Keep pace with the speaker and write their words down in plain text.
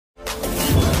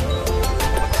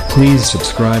Please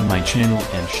subscribe my channel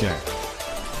and share.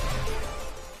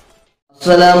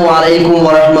 അസ്സലാമു അലൈക്കും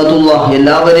വറഹ്മത്തുള്ളാഹി.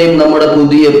 എല്ലാവരെയും നമ്മുടെ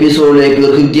പുതിയ എപ്പിസോഡിലേക്ക്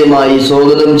കൃത്യമായി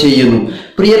സ്വാഗതം ചെയ്യുന്നു.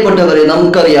 പ്രിയപ്പെട്ടവരെ,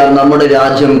 നമുക്കറിയാം നമ്മുടെ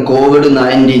രാജ്യം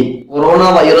കോവിഡ്-19 കൊറോണ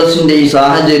വൈറസിന്റെ ഈ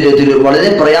സാഹചര്യത്തിൽ വളരെ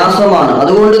പ്രയാസമാണ്.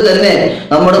 അതുകൊണ്ട് തന്നെ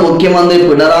നമ്മുടെ മുഖ്യമന്ത്രി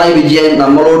പിണറായി വിജയൻ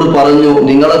നമ്മളോട് പറഞ്ഞു,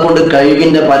 നിങ്ങളെ കൊണ്ട്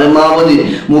കഴിവിന്റെ പരമാവധി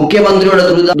മുഖ്യമന്ത്രിയുടെ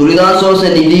ദുരിതാശ്വാസ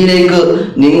നിധിയിലേക്ക്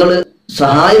നിങ്ങൾ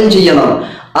സഹായം ചെയ്യണം.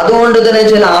 അതുകൊണ്ട് തന്നെ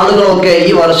ചില ആളുകളൊക്കെ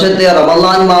ഈ വർഷത്തെ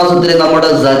റമദാൻ മാസത്തിലെ നമ്മുടെ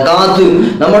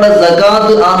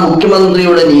സകാത്ത് ആ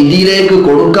മുഖ്യമന്ത്രിയുടെ നിധിയിലേക്ക്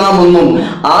കൊടുക്കാമെന്നും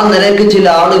ആ നിലയ്ക്ക് ചില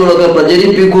ആളുകളൊക്കെ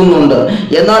പ്രചരിപ്പിക്കുന്നുണ്ട്.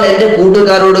 എന്നാൽ എൻ്റെ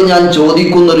കൂട്ടുകാരോട് ഞാൻ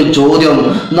ചോദിക്കുന്ന ഒരു ചോദ്യം,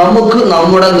 നമുക്ക്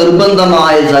നമ്മുടെ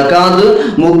നിർബന്ധമായ സകാത്ത്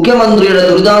മുഖ്യമന്ത്രിയുടെ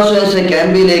ദുരിതാശ്വാസ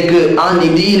ക്യാമ്പിലേക്ക് ആ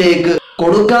നിധിയിലേക്ക്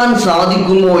കൊടുക്കാൻ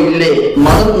സാധിക്കുമോ ഇല്ലേ,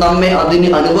 മതം നമ്മെ അതിന്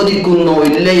അനുവദിക്കുന്നോ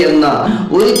ഇല്ലേ എന്ന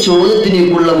ഒരു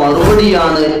ചോദ്യത്തിനേക്കുള്ള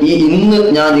മറുപടിയാണ് ഇന്ന്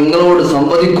ഞാൻ നിങ്ങളോട്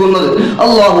സംവദിക്കുന്നത്.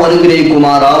 അള്ളാഹു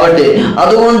അനുഗ്രഹിക്കുമാറാവട്ടെ.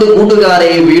 അതുകൊണ്ട് കൂട്ടുകാരെ,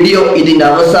 ഈ വീഡിയോ ഇതിന്റെ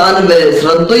അവസാനം വരെ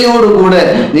ശ്രദ്ധയോടുകൂടെ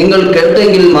നിങ്ങൾ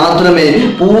കേട്ടെങ്കിൽ മാത്രമേ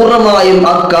പൂർണ്ണമായും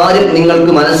ആ കാര്യം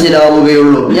നിങ്ങൾക്ക്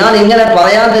മനസ്സിലാവുകയുള്ളൂ. ഞാൻ ഇങ്ങനെ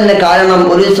പറയാൻ തന്നെ കാരണം,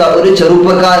 ഒരു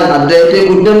ചെറുപ്പക്കാരൻ, അദ്ദേഹത്തെ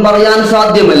കുറ്റം പറയാൻ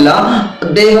സാധ്യമല്ല,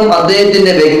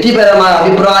 അദ്ദേഹത്തിന്റെ വ്യക്തിപരമായ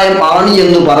അഭിപ്രായം ആണ്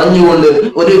എന്ന് പറഞ്ഞുകൊണ്ട്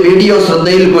ഒരു വീഡിയോ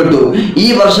ശ്രദ്ധയിൽപ്പെട്ടു. ഈ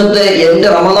വർഷത്തെ എന്റെ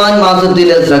റമദാൻ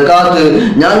മാസത്തിലെ സകാത്ത്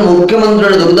ഞാൻ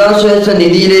മുഖ്യമന്ത്രിയുടെ ദുരിതാശ്വാസ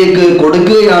നിധിയിലേക്ക്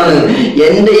കൊടുക്കുകയാണ്.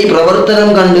 എന്റെ ഈ പ്രവർത്തനം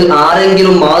കണ്ട്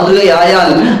ആരെങ്കിലും മാതൃകയായാൽ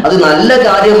അത് നല്ല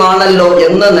കാര്യമാണല്ലോ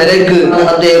എന്ന നിലയ്ക്ക്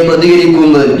അദ്ദേഹം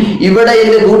പ്രതികരിക്കുന്നത്. ഇവിടെ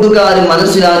എന്റെ കൂട്ടുകാർ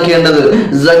മനസ്സിലാക്കേണ്ടത്,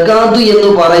 സകാത്ത്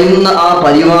എന്ന് പറയുന്ന ആ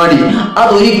പരിപാടി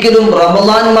അതൊരിക്കലും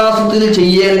റമദാൻ മാസത്തിൽ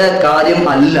ചെയ്യേണ്ട കാര്യം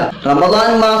അല്ല.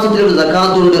 റമദാൻ മാസത്തിൽ ഒരു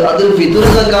സകാത്തുണ്ട്, അത് ഫിത്ർ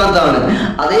സകാത്താണ്.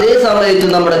 അതേ സമയത്ത്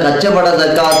നമ്മുടെ കച്ചവട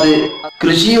സകാത്ത്,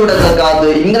 കൃഷിയുടെ സകാത്ത്,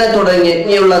 ഇങ്ങനെ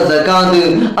തുടങ്ങിയുള്ള സകാത്ത്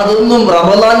അതൊന്നും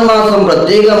റമദാൻ മാസം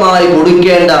പ്രത്യേകമായി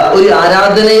കൊടുക്കേണ്ട ഒരു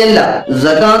ആരാധനയല്ല.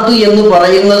 സകാത്ത് എന്ന്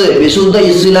പറയുന്നത് വിശുദ്ധ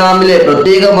ഇസ്ലാമിലെ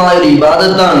പ്രത്യേകമായ ഒരു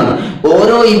ഇബാദത്താണ്.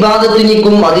 ഓരോ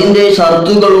ഇബാദത്തിനും അതിന്റെ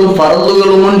ഷർത്തുകളും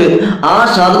ഫർളുകളുമുണ്ട്. ആ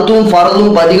ഷർത്തും ഫർളും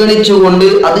പരിഗണിച്ചുകൊണ്ട്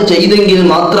അത് ചെയ്തെങ്കിൽ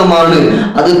മാത്രമാണ്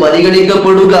അത്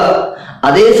പരിഗണിക്കപ്പെടുക.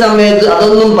 അതേ സമയത്ത്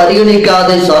അതൊന്നും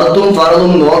പരിഗണിക്കാതെ ഷർത്തും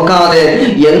ഫർളും നോക്കാതെ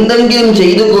എന്തെങ്കിലും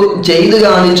ചെയ്തു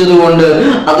കാണിച്ചതുകൊണ്ട്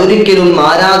അതൊരിക്കലും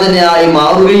ആരാധനയായി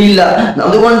മാറുകയില്ല.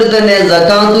 അതുകൊണ്ട് തന്നെ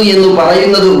സകാത്ത് എന്ന്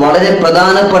പറയുന്നത് വളരെ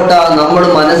പ്രധാനപ്പെട്ട, നമ്മൾ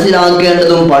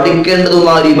മനസ്സിലാക്കേണ്ടതും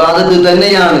പഠിക്കേണ്ടതുമായ ഇബാദത്ത്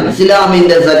തന്നെയാണ്.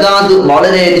 ഇസ്ലാമിന്റെ സകാത്ത്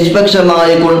വളരെ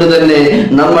നിഷ്പക്ഷമായി കൊണ്ട് തന്നെ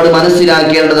നമ്മൾ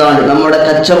മനസ്സിലാക്കേണ്ടതാണ്. നമ്മുടെ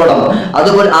കച്ചവടം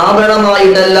അതുപോലെ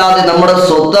ആഭരണമായിട്ടല്ലാതെ നമ്മുടെ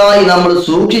സ്വത്തായി നമ്മൾ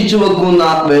സൂക്ഷിച്ചു വെക്കുന്ന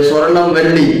സ്വർണം,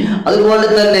 വെള്ളി, അതുപോലെ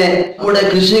തന്നെ നമ്മുടെ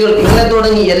കൃഷികൾ, ഇങ്ങനെ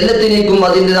തുടങ്ങി എല്ലാത്തിനേക്കും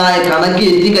അതിൻ്റെതായ കണക്ക്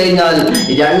എത്തിക്കഴിഞ്ഞാൽ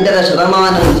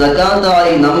 2.5%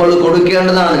 സകാത്തായി നമ്മൾ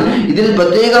കൊടുക്കേണ്ടതാണ്. ഇതിൽ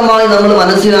പ്രത്യേകമായി നമ്മൾ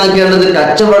മനസ്സിലാക്കേണ്ടത്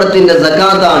കച്ചവടത്തിന്റെ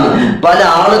സകാത്താണ്. പല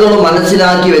ആളുകളും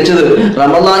മനസ്സിലാക്കി വെച്ചത്,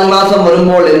 റമദാൻ മാസം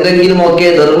വരുമ്പോൾ എന്തെങ്കിലുമൊക്കെ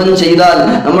ധർമ്മം ചെയ്താൽ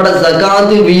നമ്മുടെ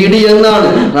സകാത്ത് വീടി എന്നാണ്,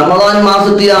 റമദാൻ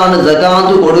മാസത്തിലാണ്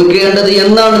സകാത്ത് കൊടുക്കേണ്ടത്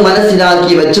എന്നാണ്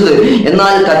മനസ്സിലാക്കി വെച്ചത്.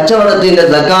 എന്നാൽ കച്ചവടത്തിന്റെ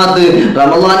സകാത്ത്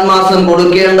റമദാൻ മാസം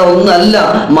കൊടുക്കേണ്ട ഒന്നല്ല,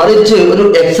 മറിച്ച് ഒരു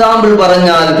എക്സാമ്പിൾ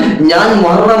പറഞ്ഞാൽ, ഞാൻ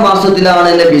മുഹറം മാസത്തിലാണ്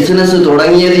എന്റെ ബിസിനസ്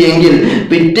തുടങ്ങിയത് എങ്കിൽ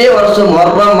പിറ്റേ വർഷം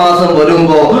മുഹറം മാസം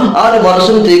വരുമ്പോ ആ ഒരു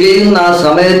വർഷം തികയുന്ന ആ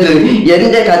സമയത്ത്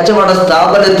എന്റെ കച്ചവട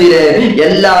സ്ഥാപനത്തിലെ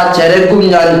എല്ലാ ചരക്കും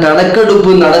ഞാൻ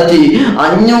കണക്കെടുപ്പ് നടത്തി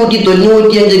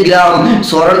 595 ഗ്രാം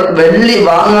വെള്ളി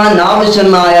വാങ്ങാൻ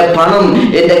ആവശ്യമായ പണം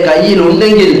എന്റെ കയ്യിൽ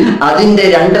ഉണ്ടെങ്കിൽ അതിന്റെ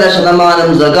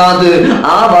 2.5% സകാത്ത്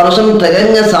ആ വർഷം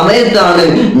തികഞ്ഞ സമയത്താണ്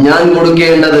ഞാൻ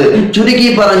കൊടുക്കേണ്ടത്. ചുരുക്കി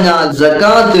പറഞ്ഞാൽ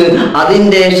സകാത്ത്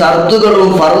അതിന്റെ ഷർത്തുകളും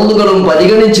ഫർളുകളും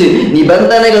പരിഗണിച്ച്,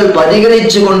 നിബന്ധനകൾ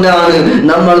പരിഗണിച്ചു കൊണ്ടാണ്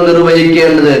നമ്മൾ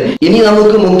നിർവഹിക്കേണ്ടത്. ഇനി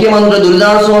നമുക്ക് മുഖ്യമന്ത്രി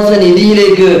ദുരിതാശ്വാസ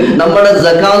നിധിയിലേക്ക് നമ്മുടെ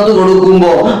സകാത്ത്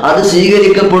കൊടുക്കുമ്പോ അത്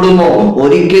സ്വീകരിക്കപ്പെടുമോ?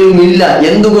 ഒരിക്കലും ഇല്ല.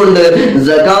 എന്തുകൊണ്ട്?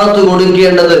 സകാത്ത്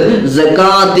കൊടുക്കേണ്ടത്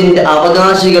സകാത്തിന്റെ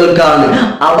അവകാശികൾക്കാണ്.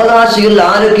 അവകാശികൾ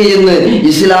ആരൊക്കെയെന്ന്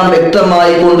ഇസ്ലാം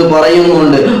വ്യക്തമായി കൊണ്ട്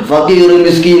പറയുന്നുണ്ട്. ഫഖീർ,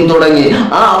 മിസ്കീൻ തുടങ്ങി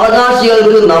ആ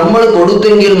അവകാശികൾക്ക് നമ്മൾ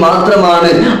കൊടുത്തെങ്കിൽ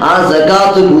മാത്രമാണ് ആ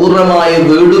സകാത്ത് പൂർണ്ണമായി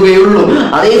വീടുകയുള്ളൂ.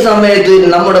 അതേ സമയത്ത്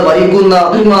നമ്മുടെ ഭരിക്കുന്ന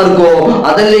അഭിമാർക്കോ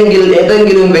അതല്ലെങ്കിൽ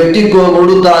ഏതെങ്കിലും വ്യക്തിക്കോ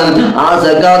കൊടുത്താൽ ആ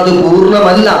സകാത്ത്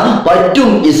പൂർണ്ണമല്ല. പറ്റും,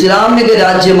 ഇസ്ലാമിക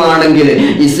രാജ്യമാണെങ്കിൽ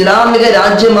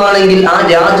ആ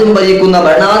രാജ്യം ഭരിക്കുന്ന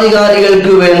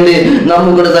ഭരണാധികാരികൾക്ക് വേണ്ടി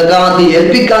നമുക്ക് സകാത്ത്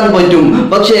ഏൽപ്പിക്കാൻ പറ്റും.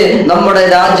 പക്ഷേ നമ്മുടെ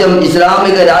രാജ്യം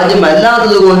ഇസ്ലാമിക രാജ്യം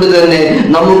അല്ലാത്തത് കൊണ്ട് തന്നെ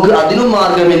നമുക്ക് അതിനും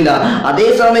മാർഗമില്ല. അതേ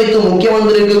സമയത്ത്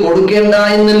മുഖ്യമന്ത്രിക്ക് കൊടുക്കേണ്ട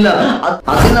എന്നില്ല,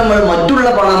 അത് നമ്മൾ മറ്റുള്ള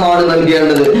പണമാണ്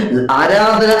നൽകേണ്ടത്.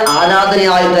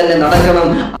 ആരാധനയായി തന്നെ നടക്കണം.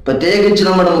 പ്രത്യേകിച്ച്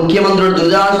നമ്മുടെ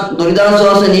മുഖ്യമന്ത്രിയുടെ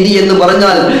ദുരിതാശ്വാസ നിധി എന്ന്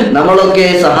പറഞ്ഞാൽ നമ്മളൊക്കെ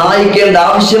സഹായിക്കേണ്ട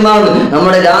ആവശ്യമാണ്.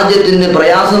 നമ്മുടെ രാജ്യത്തിന്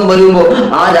പ്രയാസം വരുമ്പോൾ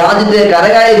ആ രാജ്യത്തെ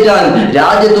കരകയറ്റാൻ,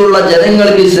 രാജ്യത്തുള്ള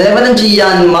ജനങ്ങൾക്ക് സേവനം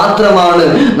ചെയ്യാൻ മാത്രമാണ്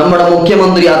നമ്മുടെ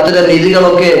മുഖ്യമന്ത്രി അത്തരം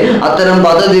നിധികളൊക്കെ, അത്തരം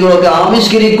പദ്ധതികളൊക്കെ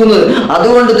ആവിഷ്കരിക്കുന്നത്.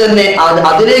 അതുകൊണ്ട് തന്നെ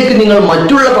അതിലേക്ക് നിങ്ങൾ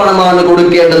മറ്റുള്ള പണമാണ്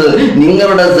കൊടുക്കേണ്ടത്.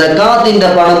 നിങ്ങളുടെ സകാത്തിന്റെ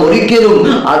പണം ഒരിക്കലും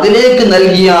അതിലേക്ക്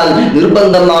നൽകിയാൽ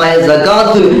നിർബന്ധമായ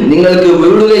സകാത്ത് നിങ്ങൾക്ക്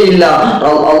വീഴുകയില്ല.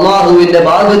 അള്ളാഹുവിന്റെ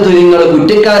ഭാഗത്ത് നിങ്ങൾ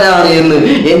കുറ്റക്കാരാണ് എന്ന്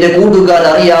എന്റെ കൂട്ടുകാർ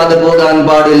അറിയാതെ പോകാൻ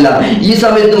പാടില്ല. ഈ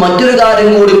സമയത്ത് മറ്റൊരു കാര്യം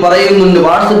കൂടി പറയുന്നുണ്ട്,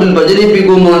 വാട്സപ്പിൽ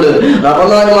പ്രചരിപ്പിക്കുന്നുണ്ട്.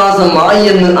 റമദാൻ മാസം ആയി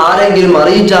എന്ന് ആരെങ്കിലും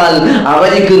അറിയിച്ചാൽ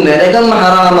അവർക്ക് നരകം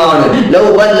ഹറാമാണ്.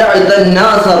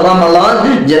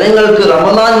 ജനങ്ങൾക്ക്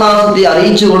റമദാൻ മാസത്തെ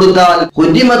അറിയിച്ചു കൊടുത്താൽ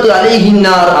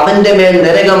അവന്റെ മേൽ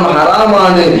നരകം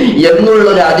ഹറാമാണ് എന്നുള്ള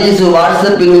ഒരു ഹദീസ്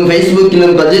വാട്സപ്പിലും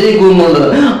ഫേസ്ബുക്കിലും പ്രചരിക്കുന്നുണ്ട്.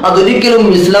 അതൊരിക്കലും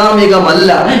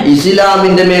ഇസ്ലാമികമല്ല.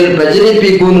 ഇസ്ലാമിന്റെ മേൽ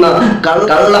പ്രചരിപ്പിക്കുന്ന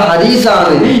കള്ള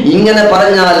ഹദീസാണ്. ഇങ്ങനെ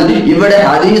പറഞ്ഞാൽ ഇവിടെ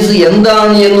ഹദീസ്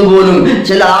എന്താണ് എന്ന് പോലും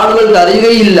ചില ആളുകൾക്ക്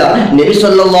അറിയുകയില്ല. നബി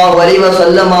സല്ലല്ലാഹു അലൈഹി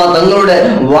വസല്ലമ തങ്ങളുടെ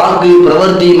വാക്ക്,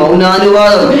 പ്രവൃത്തി,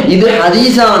 മൗനാനുവാദം ഇത്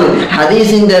ഹദീസാണ്.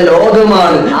 ഹദീസിന്റെ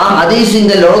ലോകമാണ്. ആ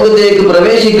ഹദീസിന്റെ ലോകത്തേക്ക്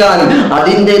പ്രവേശിക്കാൻ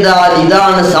അതിൻ്റെതായ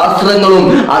ഇതാണ് ശാസ്ത്രങ്ങളും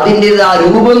അതിൻ്റെതായ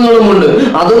രൂപങ്ങളുമുണ്ട്.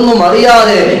 അതൊന്നും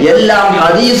അറിയാതെ എല്ലാം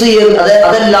ഹദീസ്,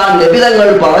 അതെല്ലാം നബിതങ്ങൾ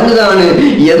പറഞ്ഞതാണ്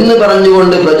എന്ന്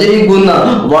പറഞ്ഞുകൊണ്ട് പ്രചരിക്കുന്ന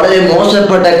വളരെ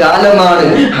മോശപ്പെട്ട കാലമാണ്.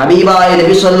 ഹബീബായ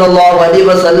നബി സല്ലല്ലാഹു അലൈഹി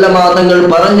വസല്ലമ തങ്ങൾ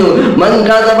പറഞ്ഞു, മൻ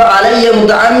കദബ അലയ്യ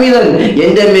മുതഅമ്മിദൻ,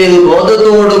 എന്റെ മേൽ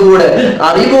ബോധത്തോടുകൂടെ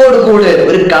അറിവോടുകൂടെ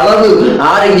ഒരു കളവ്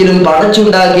ആരെങ്കിലും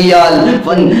പടച്ചുണ്ടാക്കിയാൽ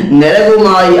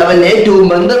നരകവുമായി അവൻ ഏറ്റവും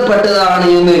ബന്ധപ്പെട്ടതാണ്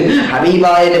എന്ന്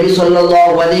ഹബീബായ നബി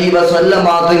സല്ലല്ലാഹു അലൈഹി വസല്ലമ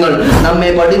തങ്ങൾ നമ്മെ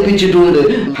പഠിപ്പിച്ചിട്ടുണ്ട്.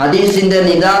 ഹദീസിന്റെ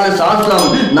നിദാന ശാസ്ത്രം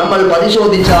നമ്മൾ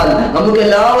പരിശോധിച്ചാൽ നമുക്ക്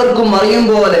എല്ലാവർക്കും അറിയും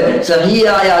പോലെ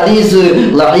സഹീഹായ ഹദീസ്,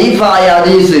 ലഈഫായ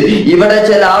ഹദീസ്. ഇവിടെ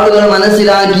ചില ആളുകൾ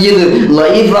മനസ്സിലാക്കിയത്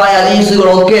ലഈഫായ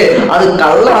ഹദീസുകളൊക്കെ അത്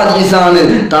കള്ള ഹദീസാണ്,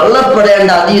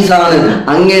 തള്ളപ്പെടേണ്ട ഹദീസാണ്.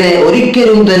 അങ്ങനെ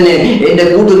ഒരിക്കലും തന്നെ എന്റെ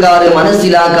കൂട്ടുകാർ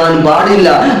മനസ്സിലാക്കാൻ പാടില്ല.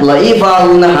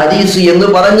 ലഈഫാകുന്ന ഹദീസ് എന്ന്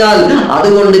പറഞ്ഞാൽ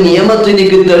അതുകൊണ്ട്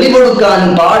നിയമത്തിനിക്ക് തെളിവെടുക്കാൻ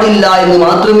പാടില്ല എന്ന്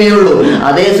മാത്രമേ ഉള്ളൂ.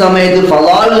 അതേ സമയത്ത്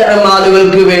ഫളാഇൽ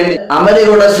അമാലുകൾക്ക് വേണ്ടി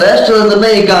അമലുകളുടെ ശ്രേഷ്ഠത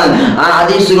നിർണ്ണയിക്കാൻ ആ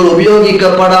ഹദീസുകൾ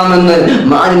ഉപയോഗിക്കപ്പെടാമെന്ന്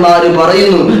മാന്മാര്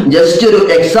പറയുന്നു. ജസ്റ്റ് ഒരു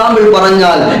എക്സാമ്പിൾ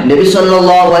പറഞ്ഞാൽ നബി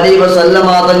സല്ലല്ലാഹു അലൈഹി വസല്ലമ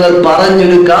തങ്ങൾ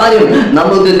പറഞ്ഞൊരു കാര്യം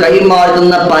നമുക്ക്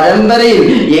കൈമാറുന്ന പരമ്പരയിൽ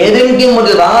ഏതെങ്കിലും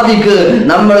ഒരു റാവിക്ക്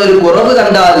നമ്മൾ ഒരു കുറവ്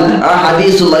കണ്ടാൽ ആ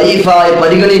ഹദീസ് ലൈഫായി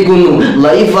പരിഗണിക്കുന്നു,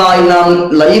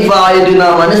 ലൈഫായിട്ട്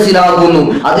നാം മനസ്സിലാക്കുന്നു.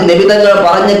 അത് നബി തങ്ങൾ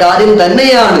പറഞ്ഞ കാര്യം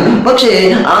തന്നെയാണ്. പക്ഷേ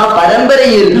ആ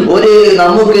പരമ്പരയിൽ ഒരു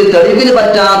നമുക്ക് തെളിവിന്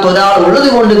പറ്റാത്ത ഒരാൾ ഉള്ളത്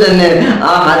കൊണ്ട് തന്നെ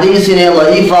ആ ഹദീസിനെ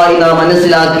ലൈഫായി നാം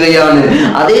മനസ്സിലാക്കുകയാണ്.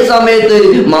 അതേ സമയത്ത്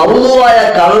മൗദൂആയ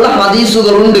കള്ള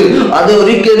ഹദീസുകളുണ്ട്. അത്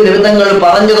ഒരിക്കലും നബി തങ്ങൾ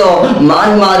പറഞ്ഞതോ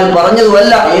മാന്മാര്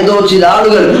പറഞ്ഞതുമല്ല. ഏതോ ചില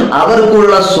ആളുകൾ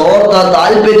അവർക്കുള്ള സ്വാർത്ഥ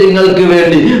താല്പര്യങ്ങൾക്ക്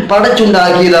വേണ്ടി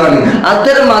പടച്ചുണ്ടാക്കിയതാണ്.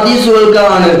 അത്തരം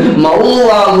ഹദീസുകൾക്കാണ്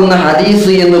മൗദൂആകുന്ന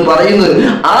ഹദീസ് എന്ന് പറയുന്നത്.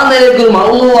 ആ നിലയ്ക്ക്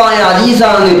മൗദൂആയ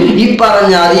ഹദീസാണ് ഈ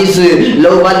പറഞ്ഞ ഹദീസ്.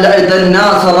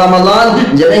 റമദാൻ,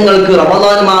 ജനങ്ങൾക്ക്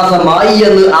റമദാൻ മാസമായി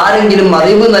എന്ന് ആരെങ്കിലും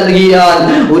അറിവ് നൽകിയാൽ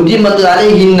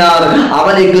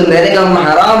അവർക്ക് നരകം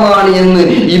ഹറാമാണ് എന്ന്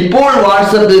ഇപ്പോൾ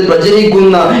വാട്സപ്പിൽ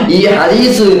പ്രചരിക്കുന്ന ഈ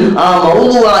ഹദീസ് ആ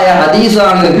മൗദൂആയ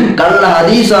ഹദീസാണ്, കള്ള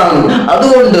ഹദീസാണ്.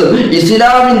 അതുകൊണ്ട്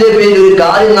ഇസ്ലാമിന്റെ പേരിൽ ഒരു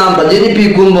കാര്യം നാം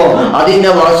പ്രചരിപ്പിക്കുമ്പോൾ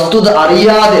അതിന്റെ വസ്തുത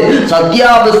അറിയാതെ,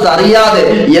 സത്യാവസ്ഥ അറിയാതെ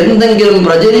എന്തെങ്കിലും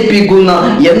പ്രചരിപ്പിക്കുന്ന,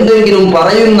 എന്തെങ്കിലും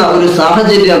പറയുന്ന ഒരു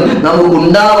സാഹചര്യം നമുക്ക്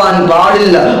ഉണ്ടാവാൻ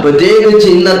പാടില്ല. പ്രത്യേകിച്ച്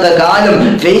ഇന്നത്തെ കാലം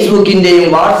ഫേസ്ബുക്കിന്റെയും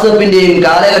വാട്സപ്പിന്റെയും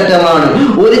കാലഘട്ടമാണ്.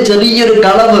 ഒരു ചെറിയൊരു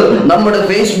കളവ് നമ്മുടെ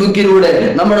ഫേസ്ബുക്കിലൂടെ,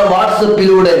 നമ്മുടെ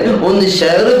വാട്സപ്പിലൂടെ ഒന്ന്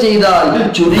ഷെയർ ചെയ്താൽ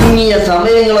ചുരുങ്ങിയ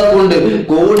സമയങ്ങളെ കൊണ്ട്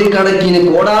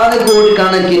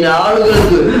കോടാനുകോടിക്കണക്കിന്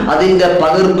ആളുകൾക്ക് അതിന്റെ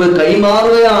പകർപ്പ്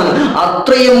കൈമാറുകയാണ്.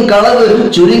 അത്രയും കളവ്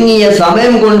ചുരുങ്ങിയ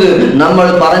സമയം കൊണ്ട് നമ്മൾ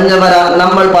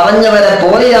പറഞ്ഞവരെ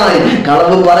പോലെയായി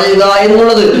കളവ് പറയുക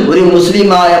എന്നുള്ളത് ഒരു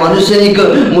മുസ്ലിമായ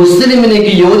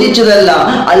മുസ്ലിമിനിക്ക് യോജിച്ചതല്ല.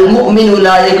 അൽ മുഅ്മിനു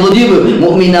ലാ യക്ദിബ്,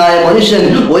 മുഅ്മിനായ മനുഷ്യൻ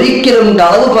ഒരിക്കലും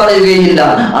കളവ് പറയുകയില്ല.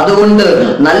 അതുകൊണ്ട്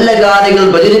നല്ല കാര്യങ്ങൾ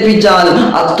പ്രചരിപ്പിച്ചാൽ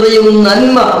അത്രയും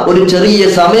നന്മ ഒരു ചെറിയ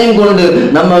സമയം കൊണ്ട്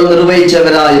നമ്മൾ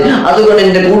നിർവഹിച്ചവരായി. അതുകൊണ്ട്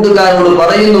എന്റെ കൂട്ടുകാരോട്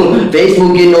പറയുന്നു,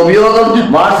 ഫേസ്ബുക്കിന്റെ ഉപയോഗം,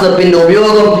 വാട്സപ്പിന്റെ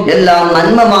ഉപയോഗം എല്ലാം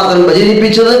നന്മ മാത്രം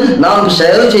പ്രചരിപ്പിച്ചത്. നാം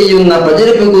ഷെയർ ചെയ്യുന്ന,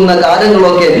 പ്രചരിപ്പിക്കുന്ന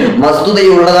കാര്യങ്ങളൊക്കെ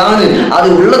വസ്തുതയുള്ളതാണ്, അത്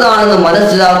ഉള്ളതാണെന്ന്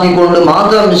മനസ്സിലാക്കിക്കൊണ്ട്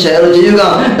മാത്രം ഷെയർ ചെയ്യുക.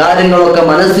 കാര്യങ്ങളൊക്കെ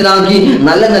മനസ്സിലാക്കി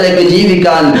നല്ല നിലയ്ക്ക്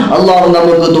ജീവിക്കാൻ അല്ലാഹു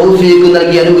നമുക്ക് തൗഫീഖ്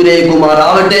നൽകി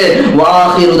അനുഗ്രഹിക്കുമാറാവട്ടെ.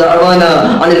 വാഖിറു ദഅവാനാ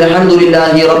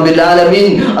അൽഹംദുലില്ലാഹി റബ്ബിൽ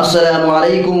ആലമീൻ. അസ്സലാമു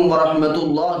അലൈക്കും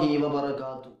വറഹ്മത്തുള്ളാഹി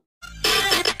വബറകാതുഹു.